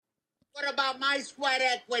What about my sweat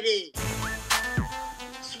equity?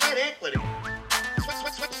 Sweat equity?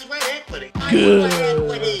 Sweat equity? My Good. sweat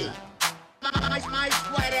equity. My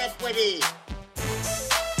sweat equity.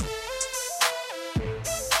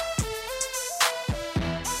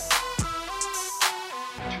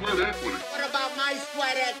 Sweat equity. What about my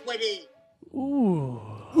sweat equity? Ooh.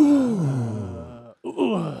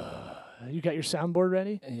 You got your soundboard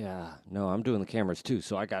ready? Yeah, no, I'm doing the cameras too,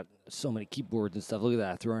 so I got so many keyboards and stuff. Look at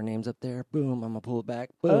that. I threw our names up there. Boom, I'm going to pull it back.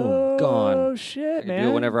 Boom, gone. Oh, I shit, can man.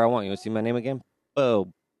 do it whenever I want. You want to see my name again?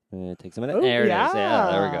 Boom. It takes a minute. Oh, there it is. yeah.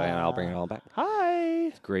 Yeah, there we go. And I'll bring it all back. Hi.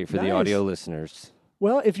 It's great for the Nice. audio listeners.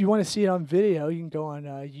 Well, if you want to see it on video, you can go on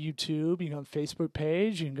YouTube. You can go on Facebook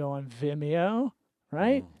page. You can go on Vimeo,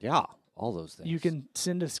 right? Yeah, all those things. You can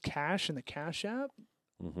send us cash in the Cash App,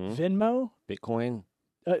 Mm-hmm. Venmo. Bitcoin,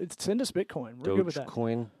 Send us Bitcoin. We're good with that.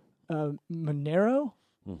 Dogecoin. Monero.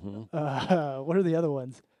 Mm-hmm. What are the other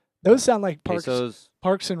ones? Those sound like Pesos,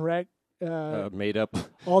 Parks and Rec. made up.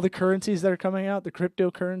 All the currencies that are coming out, the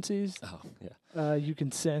cryptocurrencies. Oh, yeah. You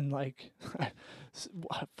can send like,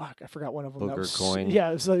 fuck, I forgot one of them. That Booger was coin.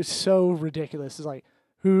 Yeah, it's like so ridiculous. It's like,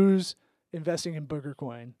 who's investing in Booger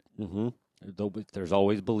coin? Mm-hmm. There's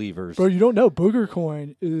always believers. Bro, you don't know Booger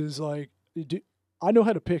coin is like. I know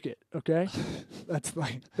how to pick it. Okay, that's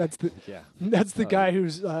the Yeah. guy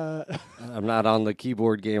who's. I'm not on the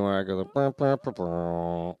keyboard game where I go.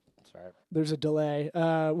 Sorry. There's a delay.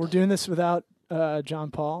 We're doing this without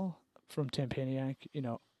John Paul from Tampaniac. You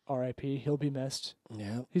know, R.I.P. He'll be missed.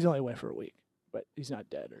 Yeah. He's only away for a week, but he's not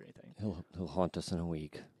dead or anything. He'll haunt us in a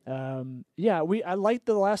week. Yeah, I like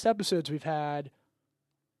the last episodes we've had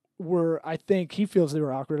where I think he feels they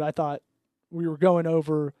were awkward. I thought we were going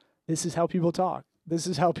over this is how people talk. This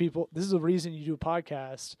is the reason you do a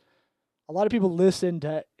podcast. A lot of people listen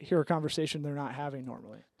to hear a conversation they're not having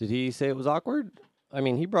normally. Did he say it was awkward? I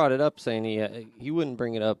mean, he brought it up saying he wouldn't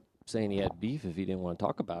bring it up saying he had beef if he didn't want to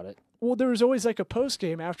talk about it. Well, there was always like a post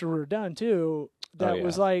game after we were done too. That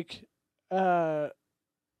was like, I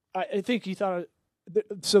think he thought.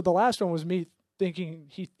 So the last one was me thinking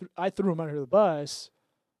I threw him under the bus,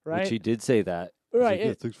 right? Which he did say that. Right. Like,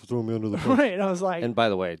 yeah, thanks for throwing me under the bus. Right. And I was like, And by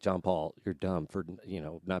the way, John Paul, you're dumb for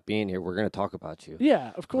not being here. We're going to talk about you.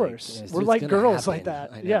 yeah, of course. Like, We're it's like gonna girls like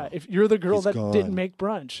happen. that. I know. Yeah. If you're the girl He's that didn't gone. make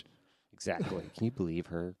brunch. Exactly. Can you believe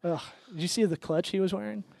her? Ugh. Did you see the clutch he was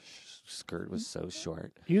wearing? Skirt was so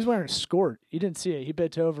short. He was wearing a skort. You didn't see it. He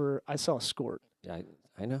bent over. I saw a skort. Yeah,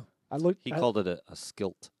 I know. I looked. He called it a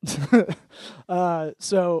skilt.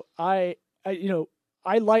 So I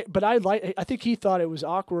think he thought it was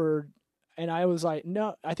awkward, and I was like,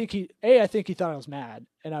 no. I think he thought I was mad,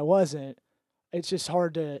 and I wasn't. It's just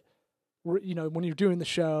hard to, when you're doing the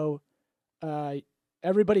show,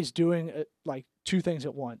 everybody's doing like two things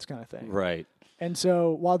at once, kind of thing. Right. And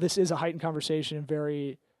so while this is a heightened conversation,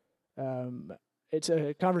 it's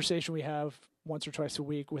a conversation we have once or twice a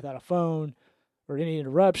week without a phone or any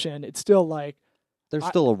interruption. It's still like. There's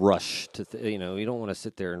still a rush to, you don't want to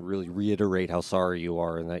sit there and really reiterate how sorry you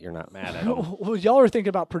are and that you're not mad at them. Well, y'all are thinking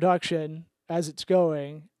about production as it's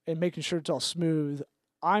going and making sure it's all smooth.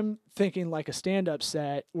 I'm thinking like a stand-up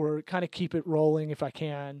set where kind of keep it rolling if I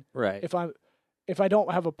can. Right. If I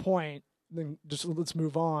don't have a point, then just let's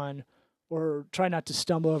move on, or try not to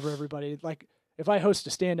stumble over everybody. Like if I host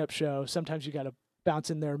a stand-up show, sometimes you got to bounce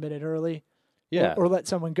in there a minute early. Yeah. Or let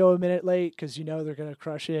someone go a minute late because they're going to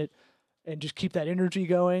crush it. And just keep that energy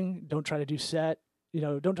going. Don't try to do set.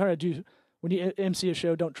 Don't try to do, when you MC a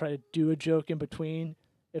show, don't try to do a joke in between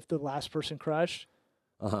if the last person crushed.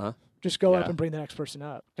 Uh-huh. Just go up Yeah. and bring the next person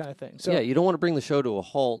up, kind of thing. So, yeah, you don't want to bring the show to a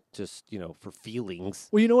halt just, for feelings.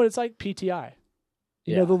 well, you know what it's like? PTI.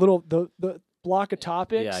 You Yeah. know, the little, the block of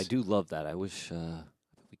topics. Yeah, I do love that. I wish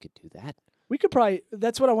we could do that. We could probably,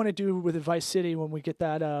 that's what I want to do with Advice City when we get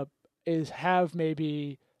that up, is have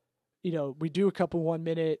maybe, we do a couple 1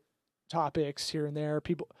 minute topics here and there.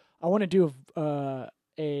 I want to do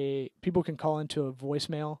people can call into a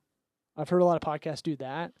voicemail. I've heard a lot of podcasts do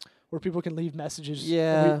that, where people can leave messages.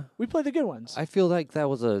 Yeah. We play the good ones. I feel like that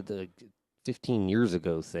was the 15 years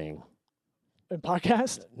ago thing. In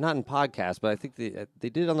podcast? Not in podcast, but I think they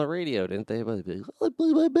did it on the radio, didn't they? Like, I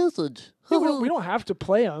play my message. Yeah, we don't have to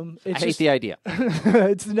play them. I It's hate just, the idea.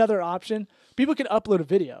 it's another option. People can upload a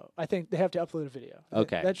video. I think they have to upload a video.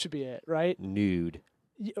 Okay. That should be it, right? Nude.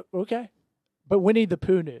 Okay. But Winnie the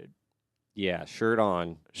Pooh nude. Yeah, shirt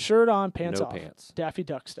on, Shirt on, pants no off. pants. Daffy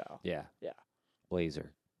Duck style. Yeah. Yeah.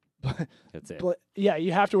 Blazer. That's it. Yeah,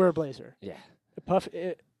 you have to wear a blazer. Yeah.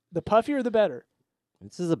 The puffier, the better.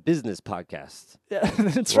 This is a business podcast. Yeah,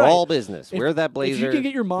 that's We're right. all business. Wear that blazer. If you can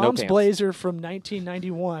get your no mom's pants. blazer from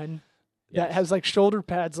 1991, that Yes. has like shoulder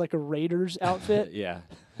pads like a Raiders outfit Yeah.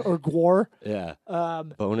 or Gwar. Yeah.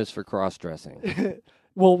 Um, Bonus for cross dressing.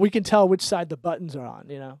 well, we can tell which side the buttons are on.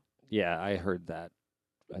 You know, Yeah, I heard that.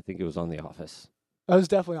 I think it was on The Office. I was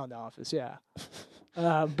definitely on The Office. Yeah,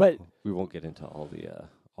 but We won't get into all the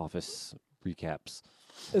Office recaps.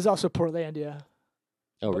 there's also Portlandia.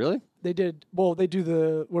 Oh, really? They do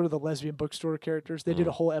the what are the lesbian bookstore characters? They did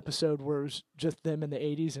a Mm. whole episode where it was just them in the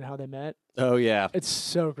 80s and how they met. Oh, yeah. It's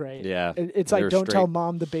so great. Yeah. It's like They're don't tell straight.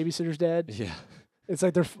 mom the babysitter's dead. Yeah. It's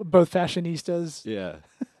like they're both fashionistas. Yeah.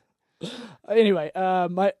 Anyway,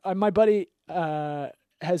 my buddy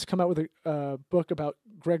has come out with a book about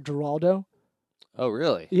Greg Giraldo. Oh,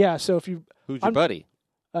 really? Yeah, so if you Who's your I'm- buddy?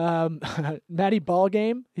 Matty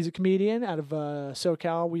Ballgame, he's a comedian out of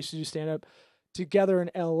SoCal. We used to do stand up together in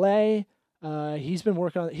LA. He's been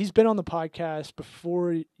on the podcast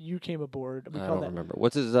before you came aboard. I don't remember.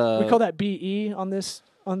 What's his? We call that BE in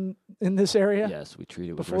this area. Yes, we treat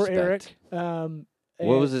it with Before respect. Eric.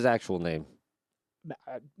 What was his actual name?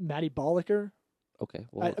 Matty Ballicker? Okay.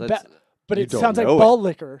 Well, I- that's, But You it don't sounds like know it. ball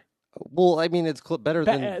liquor. well, I mean, it's better I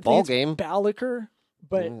than think ball it's game. Ballicker,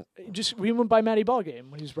 but just we went by Matty Ballgame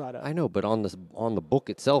when he was brought up. I know, but on the book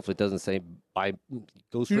itself, it doesn't say by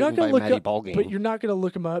go straight You're not in gonna by look Matty up, Ballgame. but you're not going to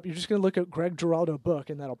look him up. You're just going to look up Greg Giraldo book,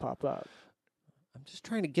 and that'll pop up. I'm just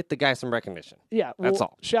trying to get the guy some recognition. Yeah, That's well,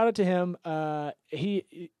 all. Shout out to him.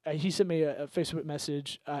 He sent me a Facebook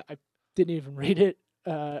message. I didn't even read it.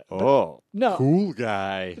 But no, cool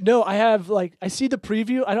guy. no, I have I see the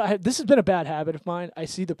preview. This has been a bad habit of mine. I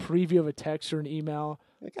see the preview of a text or an email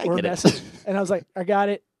I or a get it. message, and I was like, I got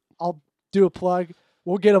it. I'll do a plug.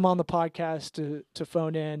 We'll get him on the podcast to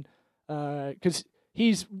phone in because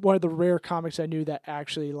he's one of the rare comics I knew that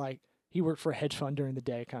actually he worked for a hedge fund during the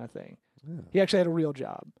day kind of thing. Yeah. He actually had a real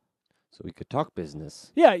job. So we could talk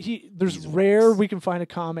business. Yeah, there's He's rare works. we can find a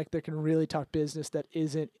comic that can really talk business that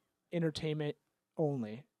isn't entertainment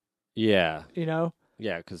only. Yeah, You know,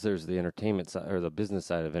 yeah, because there's the entertainment side or the business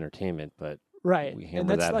side of entertainment, but right? We And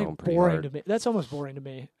hammer that's that home pretty boring hard. to me. That's almost boring to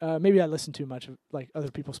me. Maybe I listen too much of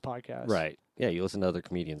other people's podcasts. right. Yeah, you listen to other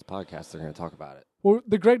comedians' podcasts; they're going to talk about it. Well,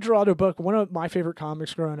 the Greg Giraldo book, one of my favorite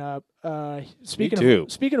comics growing up. Speaking too.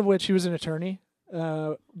 of which, he was an attorney.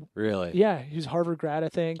 Really? Yeah, he was Harvard grad, I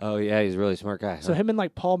think. Oh yeah, he's a really smart guy. So huh? him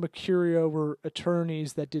and Paul Mercurio were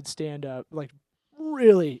attorneys that did stand up,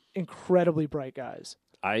 really incredibly bright guys.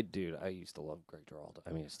 I used to love Greg Giraldo.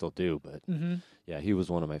 I mean, I still do, but Mm-hmm. yeah, he was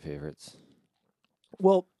one of my favorites.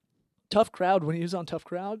 Well, Tough Crowd, when he was on Tough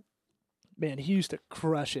Crowd, man, he used to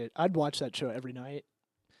crush it. I'd watch that show every night.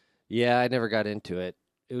 Yeah, I never got into it.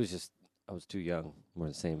 It was just I was too young. We're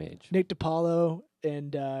the same age. Nick DiPaolo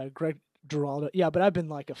and Greg Giraldo. Yeah, but I've been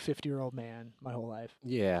like a 50-year-old man my whole life.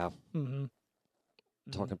 Yeah, Mm-hmm.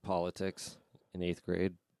 talking politics in 8th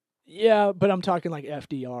grade. Yeah, but I'm talking like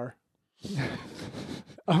FDR.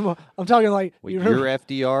 I'm talking like Wait, you you're remember,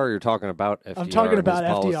 FDR or you're talking about FDR? I'm talking and about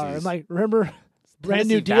his FDR. policies? I'm like, remember Brand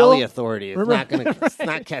Tennessee New Deal? Valley Authority. It's Remember- not gonna. It's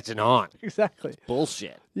not catching on. Exactly.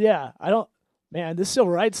 Bullshit. Yeah, I don't. Man, this civil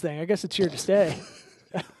rights thing. I guess it's here to stay.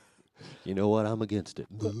 You know what? I'm against it.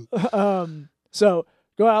 So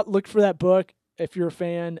go out, look for that book if you're a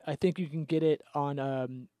fan. I think you can get it on.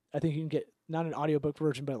 I think you can get not an audiobook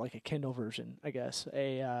version, but like a Kindle version. I guess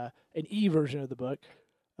an e-version of the book.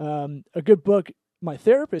 A good book. My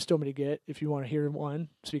therapist told me to get if you want to hear one.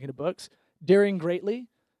 Speaking of books, Daring Greatly.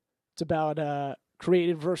 It's about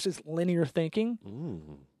creative versus linear thinking,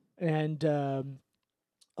 Mm. and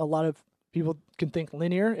a lot of people can think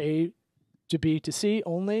linear, A to B to C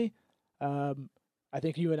only. I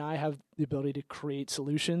think you and I have the ability to create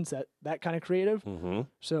solutions that kind of creative. Mm-hmm.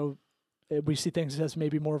 So we see things as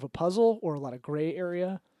maybe more of a puzzle or a lot of gray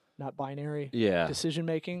area, not binary Yeah. decision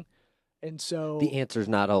making. And so, The answer's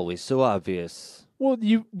not always so obvious. well,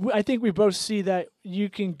 I think we both see that you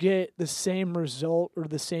can get the same result or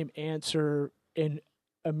the same answer in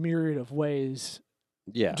a myriad of ways.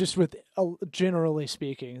 Yeah. Just with generally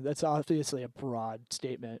speaking, that's obviously a broad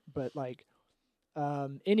statement, but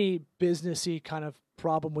any businessy kind of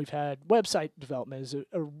problem we've had, website development is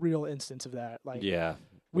a real instance of that. yeah.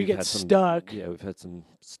 we We've get had some- stuck, Yeah, we've had some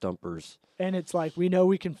stumpers. and it's like we know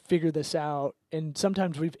we can figure this out, and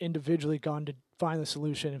sometimes we've individually gone to find the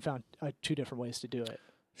solution and found two different ways to do it.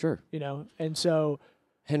 Sure. And so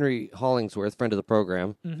Henry Hollingsworth, friend of the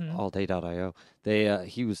program, mhm. allday.io,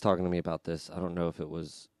 he was talking to me about this. I don't know if it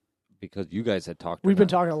was because you guys had talked. we've been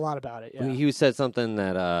talking a lot about it. Yeah. He said something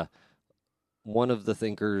that one of the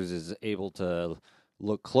thinkers is able to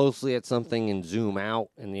look closely at something and zoom out,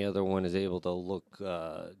 and the other one is able to look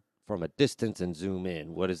from a distance and zoom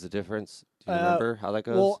in. What is the difference? Do you remember how that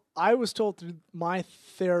goes? Well, I was told through my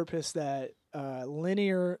therapist that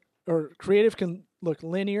linear or creative can look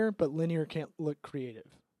linear, but linear can't look creative.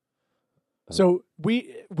 So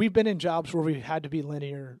we've been in jobs where we've had to be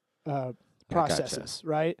linear processes,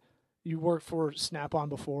 right? You worked for Snap-on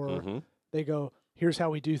before. Mm-hmm. They go, here's how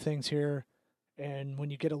we do things here, and when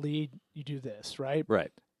you get a lead, you do this, right?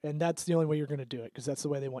 Right. And that's the only way you're going to do it because that's the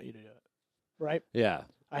way they want you to do it, right? Yeah.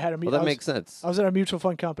 I had a Well, that makes sense. I was at a mutual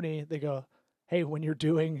fund company. They go, hey, when you're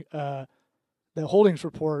doing the holdings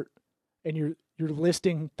report and you're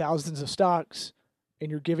listing thousands of stocks and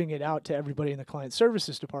you're giving it out to everybody in the client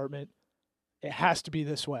services department, it has to be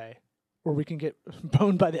this way, or we can get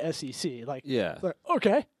boned by the SEC. Like,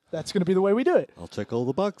 okay, that's going to be the way we do it. I'll check all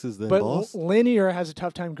the boxes then, But boss. linear has a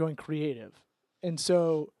tough time going creative, and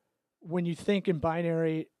so when you think in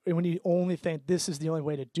binary, and when you only think this is the only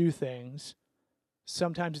way to do things,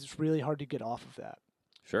 sometimes it's really hard to get off of that.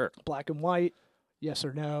 Sure. Black and white, yes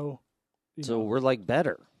or no. So we're like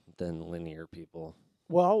better than linear people.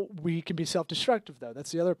 Well, we can be self-destructive though.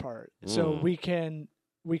 That's the other part. So we can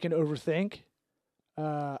overthink.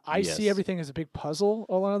 I see everything as a big puzzle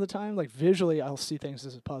a lot of the time. Like visually, I'll see things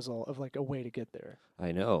as a puzzle of like a way to get there.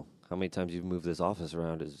 I know. How many times you've moved this office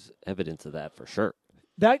around is evidence of that for sure.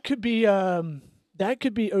 That could be OCD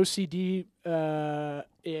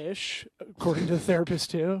ish, according to the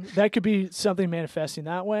therapist too. That could be something manifesting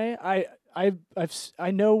that way.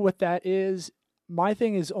 I know what that is. My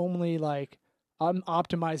thing is only like I'm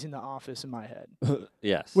optimizing the office in my head.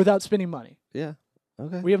 Yes. Without spending money. Yeah.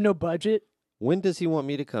 Okay. We have no budget. When does he want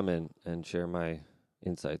me to come in and share my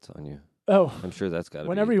insights on you? Oh, I'm sure that's got to be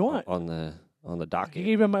whenever you want on the docket. He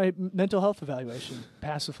gave him my mental health evaluation,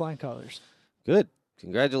 passed with flying colors. Good.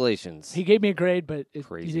 Congratulations. He gave me a grade, but he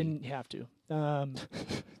Crazy. didn't have to.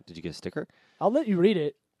 Did you get a sticker? I'll let you read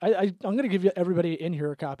it. I'm going to give you everybody in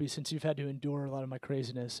here a copy since you've had to endure a lot of my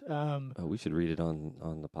craziness. We should read it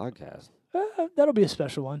on the podcast. That'll be a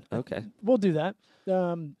special one. Okay. We'll do that.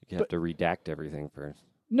 You have to redact everything first.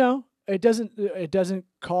 No, it doesn't. It doesn't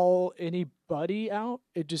call anybody out.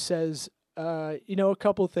 It just says, a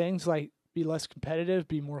couple of things like be less competitive,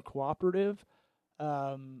 be more cooperative.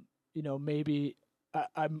 Maybe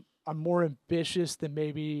I'm more ambitious than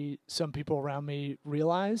maybe some people around me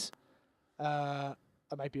realize. I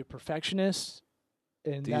might be a perfectionist.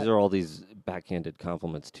 And These are all these backhanded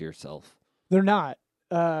compliments to yourself. They're not.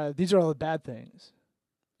 These are all the bad things.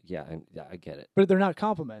 Yeah, I get it. But they're not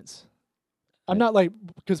compliments. I'm not like,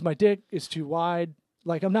 because my dick is too wide.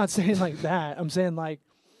 Like, I'm not saying like that. I'm saying like,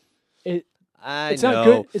 it's not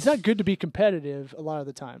good. It's not good to be competitive a lot of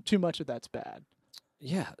the time. Too much of that's bad.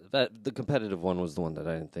 Yeah, the competitive one was the one that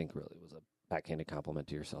I didn't think really was a backhanded compliment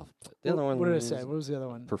to yourself. But the other one. What did I say? What was the other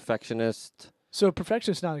one? Perfectionist. So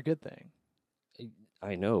perfectionist not a good thing.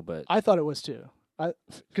 I know, but I thought it was too.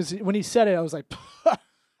 Because when he said it, I was like,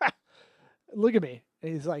 "Look at me."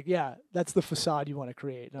 And he's like, "Yeah, that's the facade you want to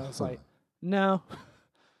create." And I was like, "No."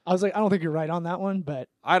 I was like, "I don't think you're right on that one," but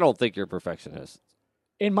I don't think you're a perfectionist.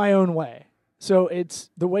 In my own way. So it's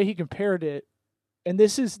the way he compared it, and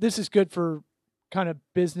this is good for kind of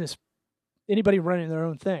business. Anybody running their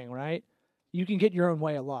own thing, right? You can get your own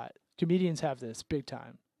way a lot. Comedians have this big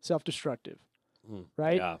time, self-destructive,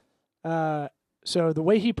 right? Yeah. So the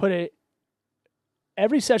way he put it,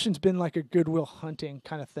 every session's been like a Goodwill Hunting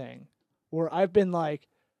kind of thing, where I've been like,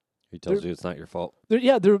 he tells you it's not your fault.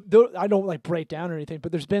 I don't like break down or anything,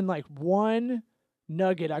 but there's been like one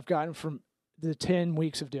nugget I've gotten from the 10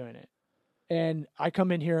 weeks of doing it. And I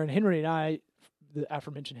come in here, and Henry and I, the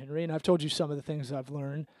aforementioned Henry, and I've told you some of the things I've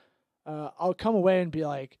learned. I'll come away and be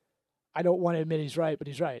like, I don't want to admit he's right, but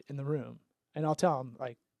he's right in the room. And I'll tell him,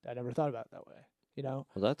 like, I never thought about it that way, Well,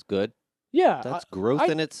 that's good. Yeah. That's growth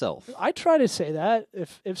in itself. I try to say that.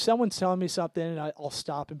 If someone's telling me something, I'll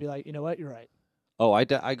stop and be like, you know what, you're right. Oh, I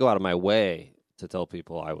go out of my way to tell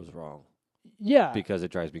people I was wrong. Yeah. Because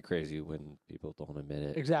it drives me crazy when people don't admit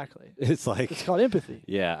it. Exactly. It's like... It's called empathy.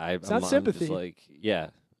 Yeah. It's not sympathy. I'm just like, yeah.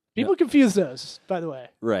 People confuse those, by the way.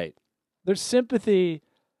 Right. There's sympathy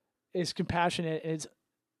is compassionate, and it's,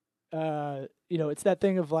 it's that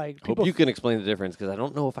thing of like... Hope you can explain the difference, because I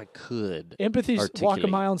don't know if I could. Empathy is walk a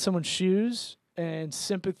articulate. mile in someone's shoes, and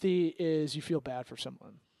sympathy is you feel bad for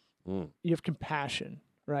someone. You have compassion,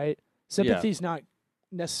 right? Sympathy is not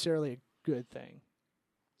necessarily a good thing.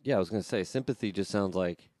 Yeah, I was going to say, sympathy just sounds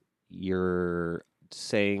like you're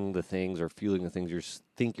saying the things or feeling the things you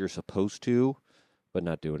think you're supposed to, but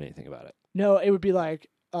not doing anything about it. No, it would be like,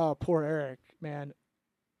 oh, poor Eric, man.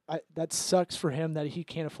 That sucks for him that he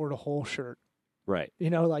can't afford a whole shirt. Right.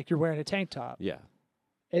 Like you're wearing a tank top. Yeah.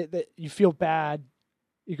 You feel bad.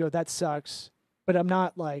 You go, that sucks. But I'm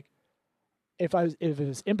not like, if it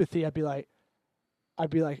was empathy, I'd be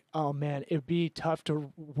like, oh man, it'd be tough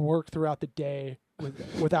to work throughout the day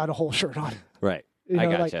without a whole shirt on. Right. You I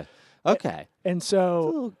know, gotcha. Okay. And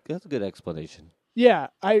so That's a good explanation. yeah,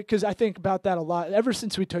 because I think about that a lot. Ever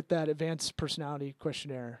since we took that advanced personality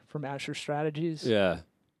questionnaire from Asher Strategies, Yeah.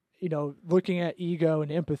 you know, looking at ego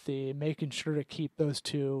and empathy and making sure to keep those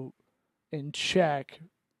two in check,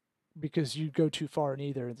 because you go too far in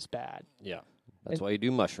either, it's bad. Yeah. That's And- why you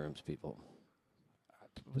do mushrooms, people.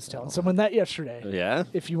 I was telling someone that yesterday. Yeah.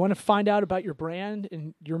 If you want to find out about your brand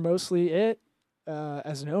and you're mostly it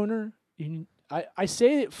as an owner, I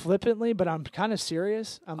say it flippantly, but I'm kind of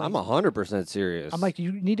serious. I'm 100% serious. I'm like,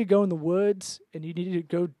 you need to go in the woods and you need to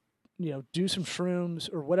go, you know, do some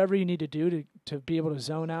shrooms or whatever you need to do to be able to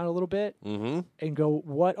zone out a little bit Mm-hmm. and go,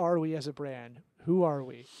 what are we as a brand? Who are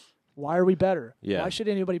we? Why are we better? Yeah. Why should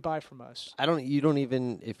anybody buy from us? You don't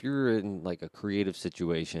even, if you're in like a creative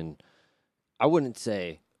situation, I wouldn't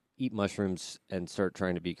say eat mushrooms and start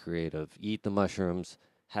trying to be creative. Eat the mushrooms,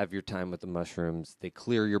 have your time with the mushrooms. They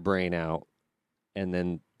clear your brain out. And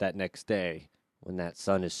then that next day, when that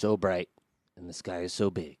sun is so bright and the sky is so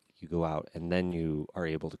big, you go out and then you are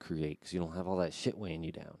able to create because you don't have all that shit weighing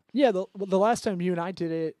you down. Yeah, the last time you and I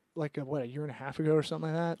did it, like a year and a half ago or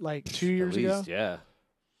something like that, like 2 years At ago. least, yeah.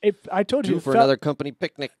 I told you Do it it for felt, another company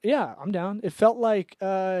picnic. Yeah, I'm down. It felt like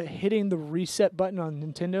hitting the reset button on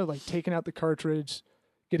Nintendo, like taking out the cartridge,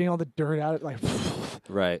 getting all the dirt out, like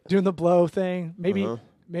Right. doing the blow thing. Maybe Uh-huh.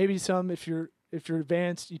 maybe some if you're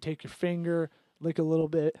advanced, you take your finger, lick a little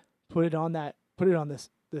bit, put it on this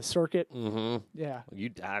circuit. Mm-hmm. Yeah.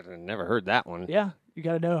 I never heard that one. Yeah. You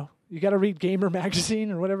gotta know. You gotta read Gamer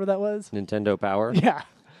Magazine or whatever that was. Nintendo Power. Yeah.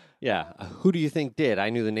 Yeah. Who do you think did?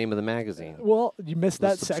 I knew the name of the magazine. Well, you missed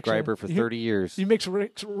Was that a subscriber section. for 30 years. You mixed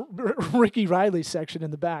Ricky Riley's section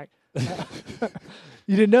in the back.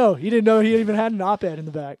 You didn't know. He even had an op-ed in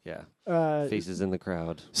the back. Yeah. Uh, Faces in the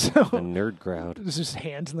crowd. so The nerd crowd. there's just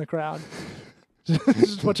hands in the crowd.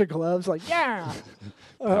 Just a bunch of gloves, like yeah.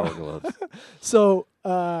 Power gloves. So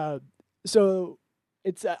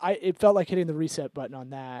it's it felt like hitting the reset button on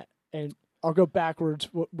that, and I'll go backwards.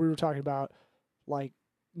 What we were talking about, like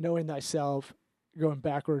knowing thyself, going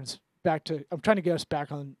backwards, back to. I'm trying to get us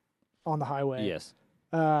back on the highway. Yes.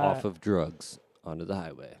 Uh, Off of drugs onto the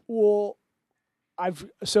highway. Well,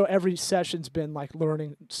 so every session's been like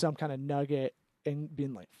learning some kind of nugget and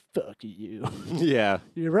being like, "Fuck you, Yeah.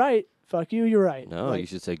 you're right. Fuck you, you're right." No, Like, you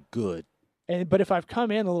should say good. but if I've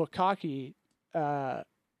come in a little cocky,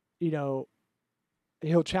 you know,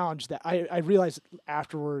 he'll challenge that. I realized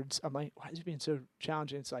afterwards, I'm like, why is he being so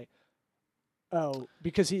challenging? It's like, oh,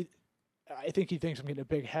 because I think he thinks I'm getting a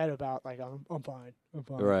big head about like I'm fine.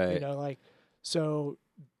 Right. You know, like so.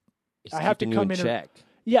 It's I have to keeping you come in in check.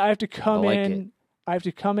 Yeah, I have to come like in. it. I have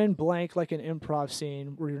to come in blank like an improv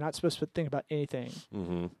scene where you're not supposed to think about anything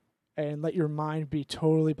Mm-hmm. and let your mind be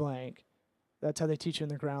totally blank. That's how they teach you in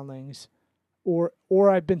the Groundlings. Or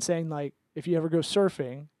I've been saying like if you ever go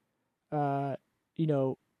surfing, you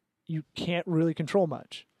know, you can't really control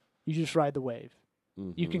much. You just ride the wave.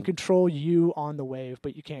 Mm-hmm. You can control you on the wave,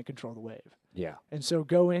 but you can't control the wave. Yeah. And so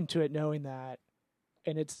go into it knowing that,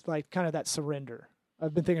 and it's like kind of that surrender.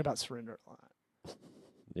 I've been thinking about surrender a lot.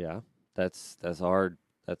 Yeah. That's hard.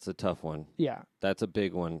 That's a tough one. Yeah. That's a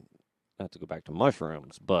big one. Not to go back to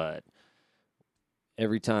mushrooms, but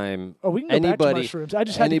every time Oh, we can go back to Anybody- mushrooms. I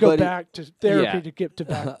just had to go anybody- back to therapy Yeah. to get to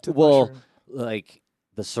back to Well, mushroom. like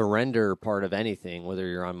the surrender part of anything, whether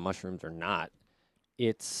you're on mushrooms or not,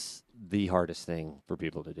 it's the hardest thing for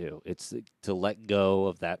people to do. It's to let go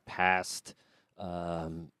of that past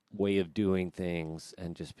way of doing things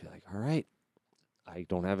and just be like, all right, I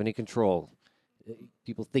don't have any control.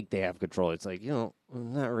 People think they have control. It's like, not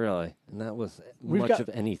really. And that was We've much got- of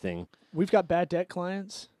anything. We've got bad debt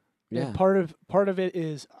clients. Yeah. And part of it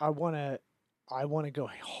is I want to go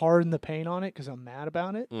hard in the paint on it because I'm mad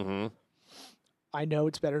about it. Mm-hmm. I know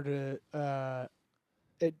it's better to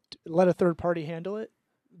let a third party handle it.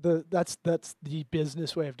 That's the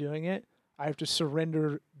business way of doing it. I have to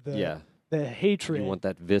surrender the hatred. You want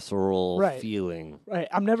that visceral Right. feeling. Right.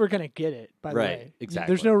 I'm never gonna get it. By the Right, way, exactly.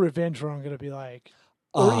 There's no revenge where I'm gonna be like,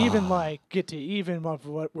 or even Ah. like get to even of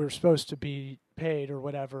what we're supposed to be paid or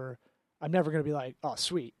whatever. I'm never gonna be like, oh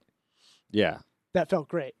sweet, Yeah. that felt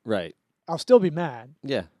great. Right. I'll still be mad.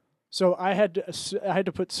 Yeah. So I had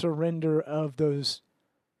to put surrender of those,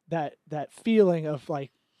 that feeling of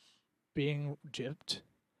like being gypped.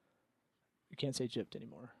 You can't say gypped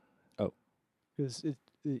anymore. Oh. Because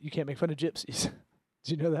you can't make fun of gypsies.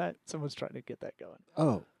 Do you know that? Someone's trying to get that going.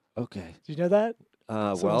 Oh, okay. Do you know that?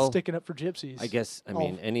 Someone's Well, sticking up for gypsies. I guess,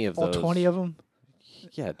 all- any of all those. 20 of them.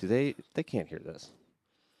 Yeah, do they can't hear this.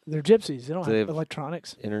 They're gypsies. They don't Do they have have-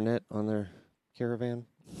 electronics. Internet on their caravan?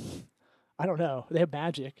 I don't know. They have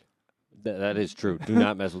magic. That is true. Do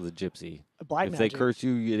not mess with a gypsy. Black If magic. they curse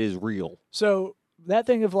you, it is real. So that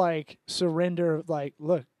thing of like surrender, like,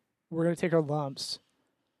 look, we're gonna take our lumps.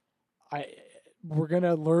 We're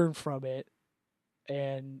gonna learn from it,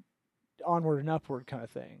 and onward and upward kind of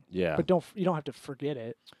thing. Yeah. But you don't have to forget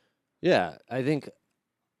it. Yeah, I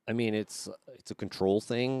mean, it's a control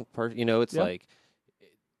thing. It's Yeah. like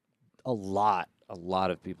a lot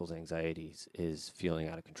of people's anxieties is feeling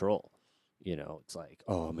out of control. It's like,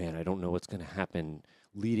 oh man, I don't know what's going to happen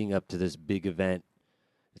leading up to this big event.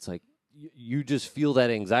 It's like you just feel that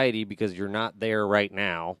anxiety because you're not there right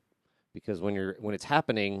now. Because when it's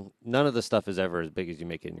happening, none of the stuff is ever as big as you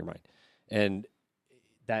make it in your mind, and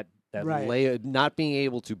that Right. not being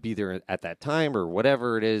able to be there at that time or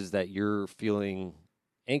whatever it is that you're feeling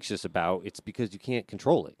anxious about, it's because you can't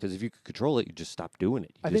control it. Because if you could control it, you just stop doing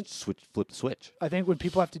it. You flip the switch. I think when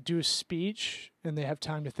people have to do a speech and they have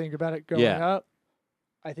time to think about it going Yeah. up,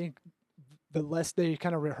 I think the less they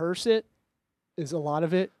kind of rehearse it is a lot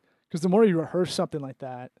of it. Because the more you rehearse something like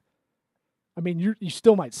that, I mean, you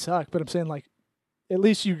still might suck, but I'm saying like, at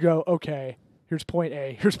least you go, okay, here's point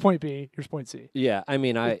A, here's point B, here's point C. Yeah, I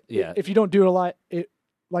mean, If you don't do it a lot,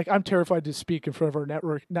 like I'm terrified to speak in front of our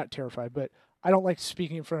network. Not terrified, but I don't like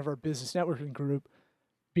speaking in front of our business networking group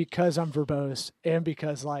because I'm verbose and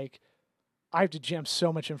because like I have to jam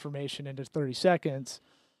so much information into 30 seconds.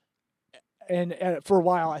 And for a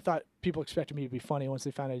while, I thought people expected me to be funny once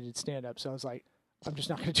they found I did stand up. So I was like, I'm just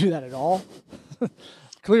not going to do that at all.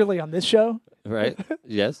 Clearly on this show, right?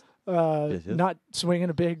 Yes. Yes. not swinging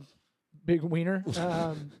a big wiener.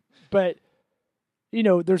 But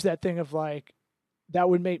there's that thing of like, that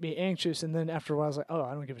would make me anxious. And then after a while, I was like, oh,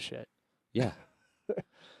 I don't give a shit. Yeah.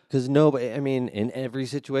 Because nobody, I mean, in every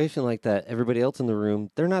situation like that, everybody else in the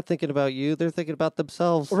room, they're not thinking about you. They're thinking about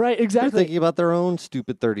themselves. Right, They're exactly. thinking about their own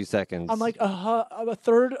stupid 30 seconds. I'm like, a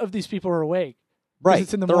third of these people are awake. right.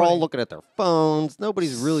 it's in the They're all morning. looking at their phones.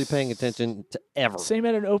 Nobody's really paying attention to ever. Same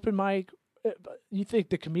at an open mic. You think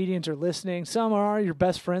the comedians are listening. Some are. Your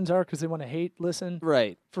best friends are because they want to listen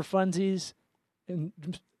Right. for funsies. And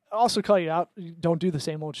also call you out. You don't do the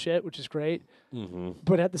same old shit, which is great. Mm-hmm.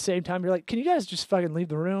 But at the same time, you're like, can you guys just fucking leave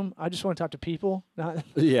the room? I just want to talk to people. Not,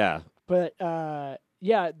 Yeah. but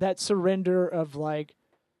yeah, that surrender of like,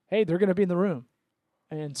 hey, they're going to be in the room.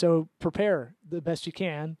 And so prepare the best you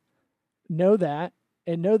can. Know that.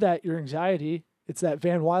 And know that your anxiety, it's that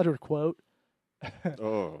Van Wilder quote.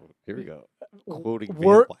 Oh, here we go. Quoting Van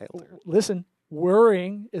Wor- Wilder. Listen,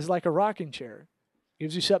 worrying is like a rocking chair.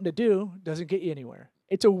 Gives you something to do, doesn't get you anywhere.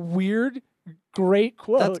 It's a weird, great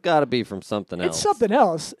quote. That's got to be from something else. It's something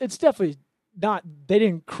else. It's definitely not. They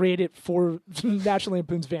didn't create it for National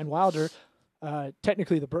Lampoon's Van Wilder.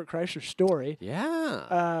 Technically, the Burt Kreischer story.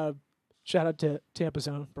 Yeah. Shout out to Tampa's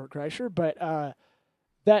own Burt Kreischer. But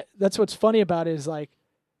that's what's funny about it is like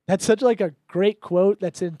that's such like a great quote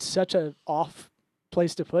that's in such a off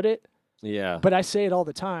place to put it. Yeah. But I say it all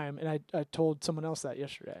the time, and I told someone else that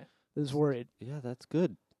yesterday. I was worried. Yeah, that's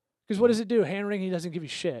good. Because what does it do? Hand wringing doesn't give you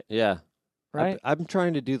shit, Yeah. right? I'm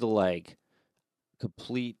trying to do the like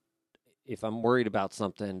complete, if I'm worried about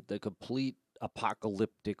something, the complete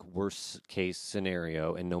apocalyptic worst case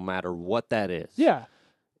scenario. And no matter what that is, Yeah.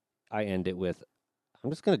 I end it with, I'm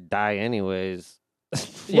just going to die anyways.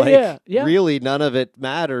 Yeah. Really, none of it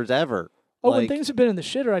matters ever. Oh, when Like, things have been in the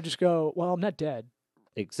shitter, I just go, well, I'm not dead.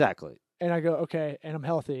 Exactly. And I go, okay, and I'm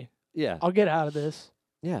healthy. Yeah. I'll get out of this.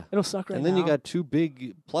 Yeah. It'll suck right And then now. you got two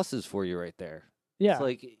big pluses for you right there. yeah. It's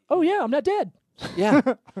like, Oh, yeah, I'm not dead. yeah.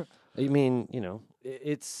 I mean,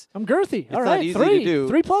 it's I'm girthy. It's All not right, easy to three. do.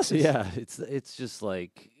 3 pluses. yeah, it's just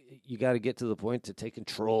like you got to get to the point to take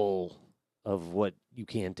control of what you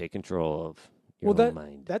can take control of your Well, own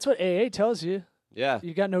mind. That's what AA tells you. Yeah.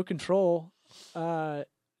 You got no control.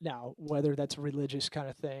 Now, whether that's a religious kind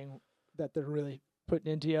of thing that they're really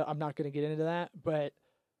putting into you, I'm not going to get into that. But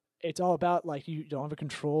it's all about like you don't have a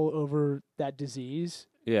control over that disease.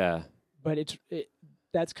 Yeah. But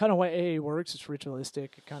that's kind of why AA works. It's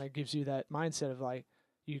ritualistic. It kind of gives you that mindset of like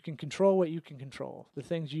you can control what you can control, the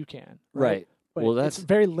things you can. Right. But Well, it's that's-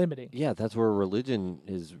 very limiting. Yeah, that's where religion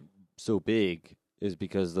is so big, is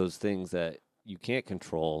because those things that you can't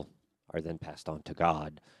control are then passed on to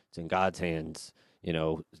God. It's in God's hands.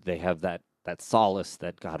 They have that solace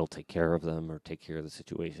that God will take care of them or take care of the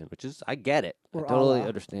situation, which is, I get it. Or I totally Allah.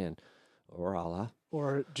 understand. Or Allah.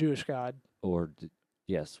 Or Jewish God, Or,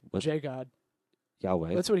 yes, what? J God.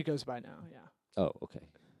 Yahweh. That's what he goes by now. Yeah. Oh, okay.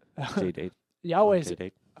 J-Date. Yahweh's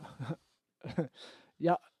J-Date.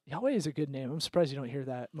 Yahweh is a good name. I'm surprised you don't hear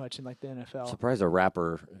that much in like the NFL. Surprised a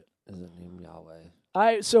rapper isn't named Yahweh.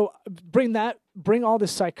 Bring all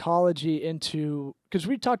this psychology into, because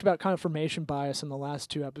we talked about confirmation bias in the last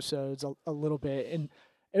 2 episodes a little bit, and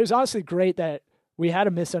it was honestly great that we had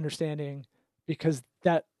a misunderstanding because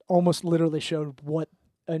that almost literally showed what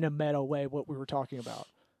in a meta way what we were talking about.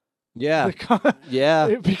 Yeah,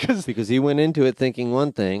 yeah. because he went into it thinking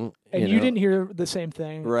one thing, and you didn't hear the same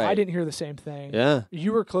thing. Right. I didn't hear the same thing. Yeah,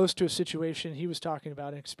 you were close to a situation he was talking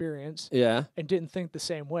about, an experience. Yeah, and didn't think the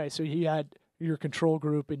same way. So he had your control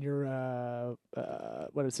group and your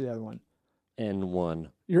what is the other one? N1.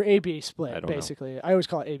 Your A/B split, I don't basically. I always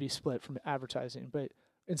call it A/B split from advertising, but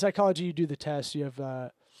in psychology, you do the test. You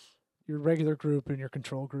have your regular group and your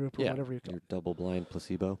control group, or whatever you call it. Your double-blind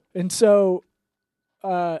placebo. And so,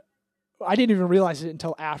 I didn't even realize it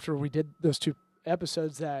until after we did those 2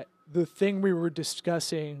 episodes that the thing we were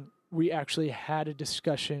discussing, we actually had a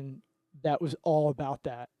discussion that was all about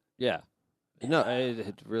that. Yeah. No,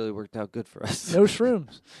 it really worked out good for us. No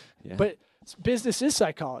shrooms. Yeah. But business is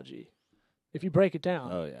psychology, if you break it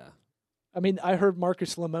down. Oh, yeah. I mean, I heard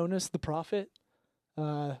Marcus Lemonis, The Prophet,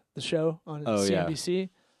 the show on CNBC.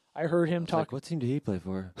 I heard him talk. Like, what team did he play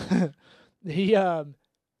for?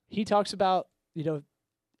 He talks about,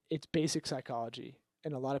 it's basic psychology,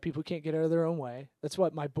 and a lot of people can't get out of their own way. That's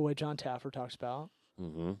what my boy John Taffer talks about.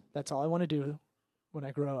 Mm-hmm. That's all I want to do when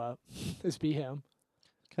I grow up, is be him.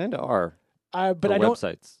 Kind of are. But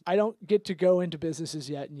websites. I don't get to go into businesses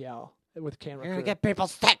yet and yell with camera. You're going to get people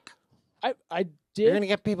sick. I did. You're going to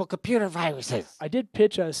get people computer viruses. I did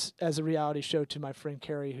pitch us as a reality show to my friend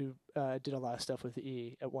Carrie, who did a lot of stuff with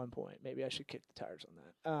E at one point. Maybe I should kick the tires on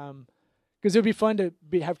that. Because it would be fun to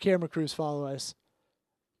have camera crews follow us.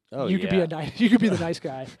 Oh, you could be you could be the nice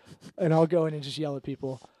guy, and I'll go in and just yell at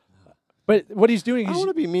people. But what he's doing, I want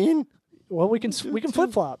to be mean. Well, we can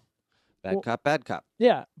flip flop. Bad cop, bad cop.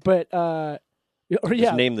 Yeah, but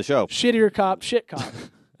Just name the show. Shittier cop, shit cop.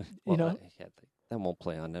 Well, that won't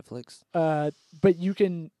play on Netflix. But you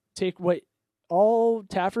can take what all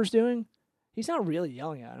Taffer's doing. He's not really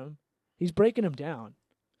yelling at him. He's breaking him down.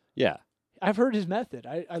 Yeah, I've heard his method.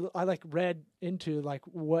 I like read into like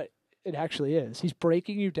what it actually is. He's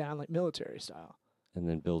breaking you down like military style, and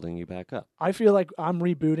then building you back up. I feel like I'm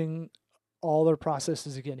rebooting all their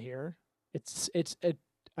processes again here.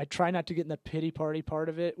 I try not to get in the pity party part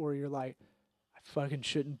of it where you're like, I fucking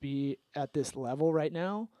shouldn't be at this level right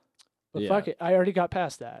now. But fuck it, I already got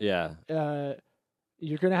past that. Yeah.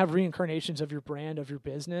 You're gonna have reincarnations of your brand, of your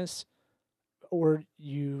business, or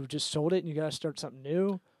you just sold it and you gotta start something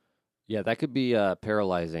new. Yeah, that could be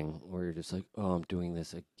paralyzing, where you're just like, oh, I'm doing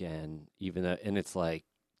this again, even though, and it's like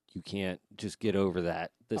you can't just get over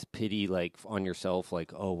this pity like on yourself,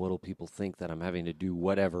 like, oh, what'll people think that I'm having to do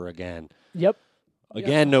whatever again? Yep.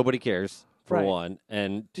 Again, nobody cares for Right. one,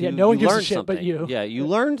 and two, Yeah, no one you gives a learned shit something. but you. Yeah, you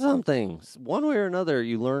learned something one way or another.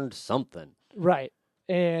 You learned something. Right.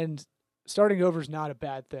 And starting over is not a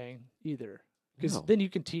bad thing either, because No. then you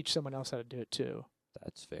can teach someone else how to do it too.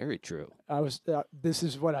 That's very true. This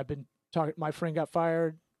is what I've been talking. My friend got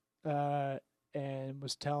fired, and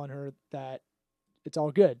was telling her that it's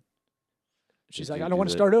all good. She's Did like, you I don't do want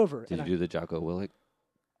to the- start over. Did And you do the Jocko Willink?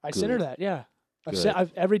 I sent her good? that. Yeah.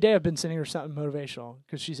 Good. Every day I've been sending her something motivational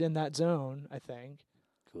because she's in that zone, I think.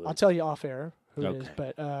 Good. I'll tell you off air who it is,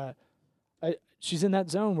 Okay. but she's in that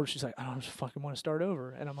zone where she's like, I don't just fucking want to start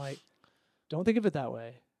over. And I'm like, don't think of it that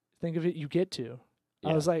way. Think of it, you get to. I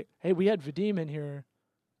Yeah. was like, hey, we had Vadim in here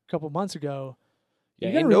a couple months ago. Yeah,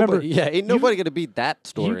 you gotta ain't remember, nobody, ain't nobody gonna beat that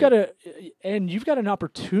story. you've got an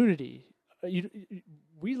opportunity.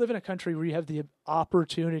 We live in a country where you have the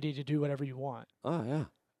opportunity to do whatever you want. Oh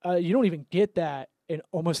yeah, You don't even get that in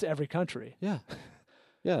almost every country. yeah,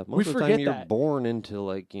 yeah. We Most of the time forget you're that. born into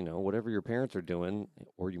whatever your parents are doing,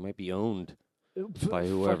 or you might be owned by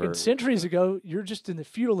whoever. Fucking centuries ago, you're just in the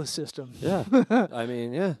feudalist system. Yeah, I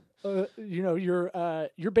mean, yeah,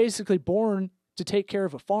 You're basically born to take care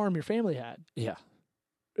of a farm your family had. yeah.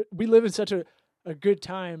 We live in such a good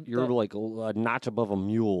time. You're that- like a notch above a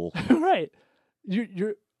mule. right.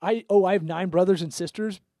 I have 9 brothers and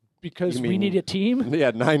sisters because You we mean- need a team.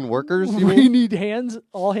 Yeah, 9 workers. You We mean? need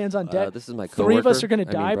all hands on deck. This is my 3 of us coworker. are going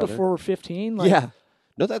to I mean, die brother. before we're 15. Yeah.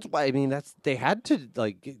 No, that's why. I mean, they had to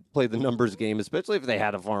play the numbers game, especially if they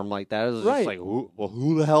had a farm like that. It was Right. just like,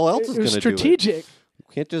 who the hell else is It going was to do it? strategic. You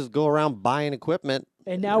can't just go around buying equipment.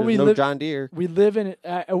 And now There's we no live. John Deere. We live in it.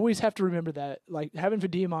 I always have to remember that. Like having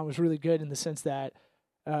Vadim on was really good in the sense that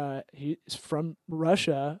he's from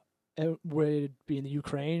Russia and would be in the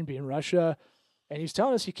Ukraine, be in Russia, and he's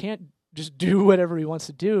telling us he can't just do whatever he wants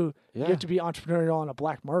to do. Yeah. You have to be entrepreneurial on a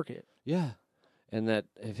black market. Yeah. And that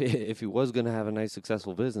if he was going to have a nice,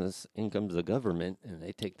 successful business, in comes the government, and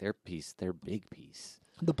they take their piece, their big piece.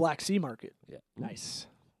 The Black Sea market. Yeah. Nice.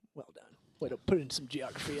 Well done. Way to put in some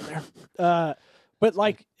geography in there. But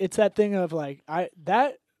like, it's that thing of like,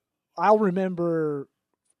 I'll remember.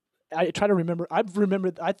 I try to remember.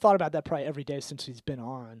 I thought about that probably every day since he's been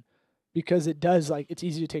on, because it does, like, it's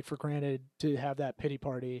easy to take for granted to have that pity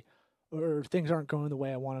party, or things aren't going the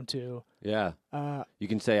way I want them to. Yeah. You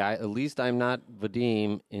can say, at least I'm not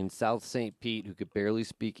Vadim in South St. Pete who could barely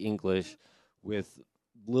speak English with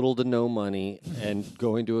little to no money and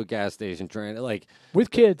going to a gas station trying to, like...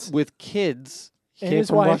 With kids. With kids. He And came his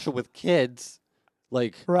from wife. Russia with kids.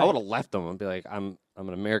 Like, Right. I would have left him and be like, I'm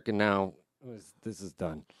an American now. This is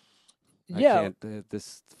done. Yeah. I can't,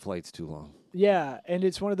 this flight's too long. Yeah, and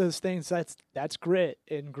it's one of those things that's grit,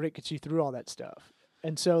 and grit gets you through all that stuff.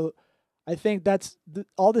 And so I think that's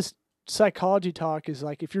all this psychology talk is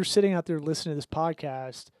like, if you're sitting out there listening to this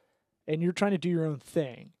podcast and you're trying to do your own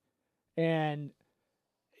thing, and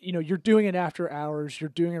you know, you're doing it after hours, you're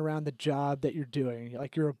doing it around the job that you're doing,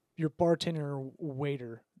 like you're bartender or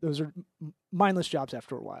waiter. Those are mindless jobs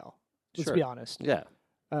after a while. Let's Sure. be honest. Yeah.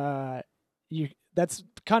 That's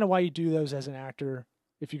kind of why you do those as an actor.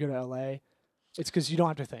 If you go to LA, it's because you don't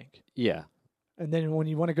have to think. Yeah. And then when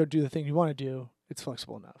you want to go do the thing you want to do, it's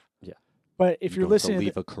flexible enough. Yeah. But if you're don't have to listening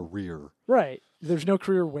leave to a career. right, there's no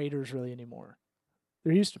career waiters really anymore.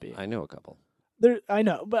 There used to be. I know a couple. I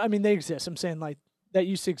know, but I mean they exist. I'm saying like that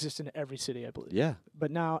used to exist in every city, I believe. Yeah.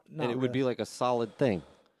 But now, And it would be like a solid thing.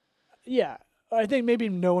 Yeah, I think maybe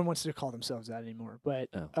no one wants to call themselves that anymore. But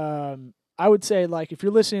Oh. I would say, like, if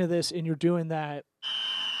you're listening to this and you're doing that,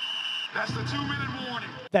 That's the 2-minute warning.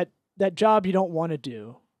 that job you don't want to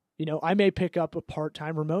do, you know, I may pick up a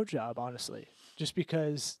part-time remote job, honestly, just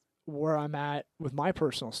because where I'm at with my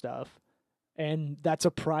personal stuff, and that's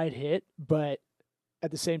a pride hit. But at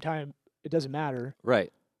the same time, it doesn't matter.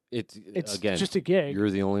 Right. It's again, just a gig. you're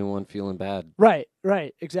the only one feeling bad. Right,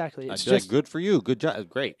 exactly. I'd It's be like, just good for you. Good job.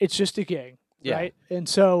 Great. it's just a gig, Yeah. right? And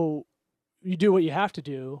so you do what you have to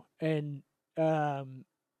do, and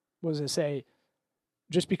what was I say?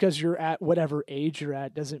 Just because you're at whatever age you're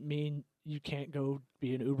at doesn't mean you can't go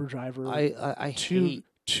be an Uber driver I to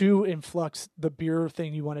hate. influx the beer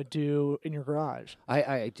thing you want to do in your garage.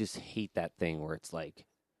 I just hate that thing where it's like,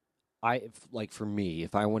 like for me,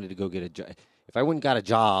 if I wanted to go get a job, if I went and got a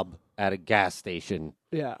job at a gas station,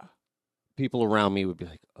 Yeah, people around me would be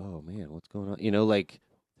like, "Oh man, what's going on?" You know, like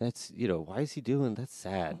that's why is he doing? That's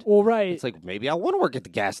sad. well, right. It's like maybe I want to work at the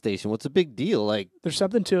gas station. What's a big deal? Like There's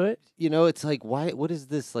something to it. it's like why? What is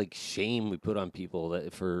this like shame we put on people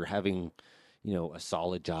for having a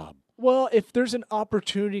solid job? Well, if there's an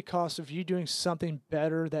opportunity cost of you doing something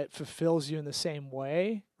better that fulfills you in the same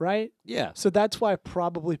way, right? Yeah, So that's why I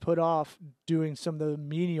probably put off doing some of the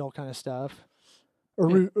menial kind of stuff,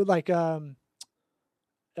 or like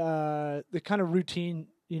the kind of routine,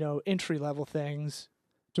 entry level things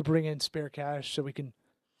to bring in spare cash so we can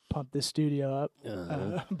pump this studio up.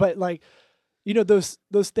 But like, those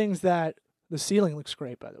things that the ceiling looks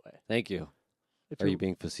great, by the way. thank you. If Are you're- you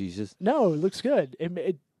being facetious? No, it looks good.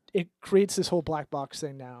 It creates this whole black box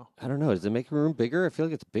thing now. I don't know. Does it make the room bigger? I feel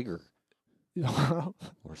like it's bigger Well,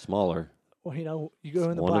 or smaller. you go It's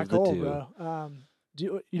in the one black of the hole, two. bro.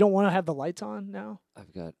 You don't want to have the lights on now?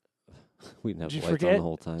 I've got. We didn't have Did the you lights on forget? the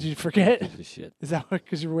whole time. Did you forget? Piece of shit. Is that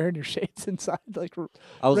because you're wearing your shades inside? Like,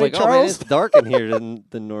 I was Ray like, oh man, Charles? it's dark in here than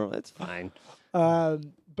normal. It's fine.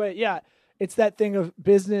 but yeah, it's that thing of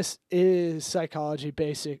business is psychology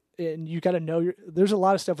basic, and you got to know there's a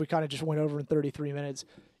lot of stuff we kind of just went over in 33 minutes.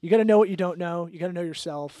 You got to know what you don't know. You got to know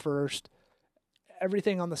yourself first.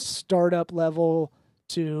 Everything on the startup level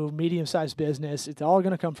to medium-sized business, it's all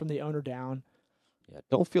going to come from the owner down. Yeah,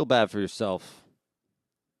 don't feel bad for yourself.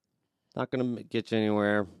 Not gonna get you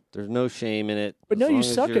anywhere. There's no shame in it. But as no, you long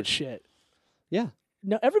as suck you're- at shit. Yeah,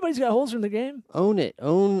 No, everybody's got holes in the game. own it.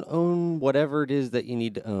 Own whatever it is that you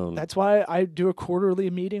need to own. That's why I do a quarterly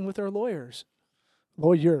meeting with our lawyers.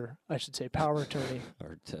 Lawyer, I should say, power attorney.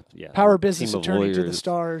 Or yeah, Power a business team of attorney to the lawyers.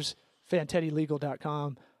 stars,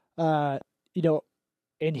 fanteddylegal.com.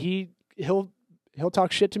 And he'll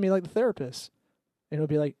talk shit to me like the therapist. And he'll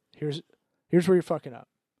be like, here's where you're fucking up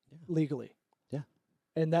legally. Yeah.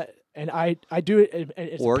 And I do it, and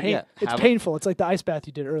it's Or, pain, yeah, it's have- painful. It's like the ice bath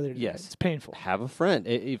you did earlier today. Yes. It's painful. Have a friend.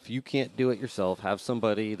 If you can't do it yourself, have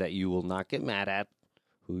somebody that you will not get mad at,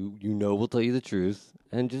 who will tell you the truth,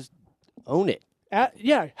 and just own it.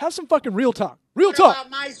 Yeah, have some fucking real talk. Real talk. About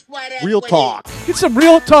my sweat Real equity. talk. Get some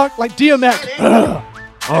real talk like DMX. Sweat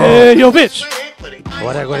Hey, yo, bitch. Sweat equity.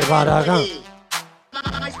 What equity, what equity?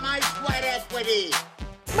 My sweat equity.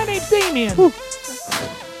 My name's Damien.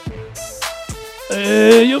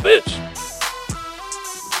 Hey, you bitch.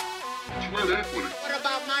 What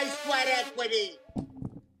about my sweat equity?